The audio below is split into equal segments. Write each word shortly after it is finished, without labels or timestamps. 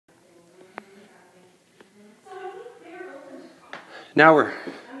Now we're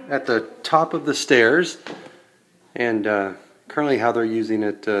at the top of the stairs, and currently how they're using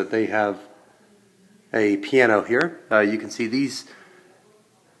it, they have a piano here. You can see these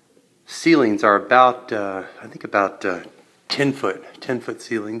ceilings are about, I think about 10 foot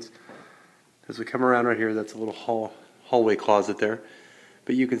ceilings. As we come around right here, that's a little hallway closet there.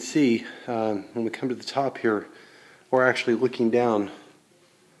 But you can see when we come to the top here, we're actually looking down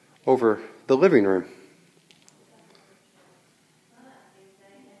over the living room.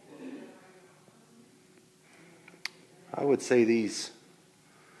 I would say these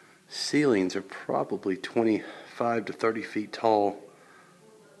ceilings are probably 25 to 30 feet tall.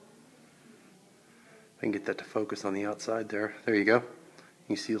 I can get that to focus on the outside there. There you go.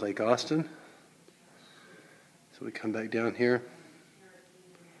 You see Lake Austin. So we come back down here.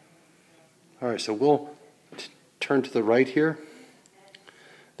 Alright, so we'll turn to the right here.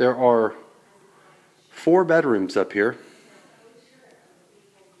 There are 4 bedrooms up here.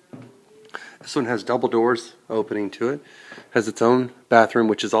 This one has double doors opening to it. Has its own bathroom,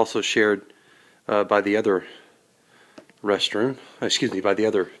 which is also shared by the other restroom. Excuse me, by the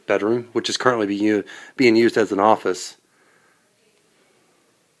other bedroom, which is currently being used as an office.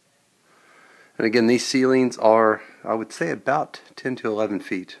 And again, these ceilings are, I would say, about 10 to 11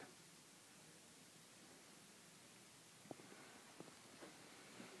 feet.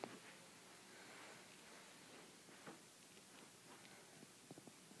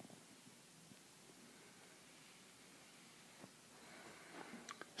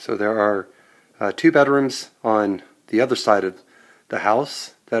 So there are 2 bedrooms on the other side of the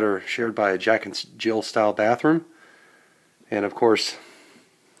house that are shared by a Jack and Jill style bathroom. And of course,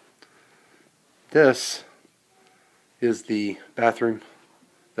 this is the bathroom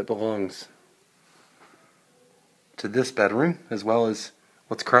that belongs to this bedroom, as well as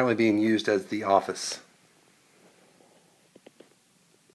what's currently being used as the office.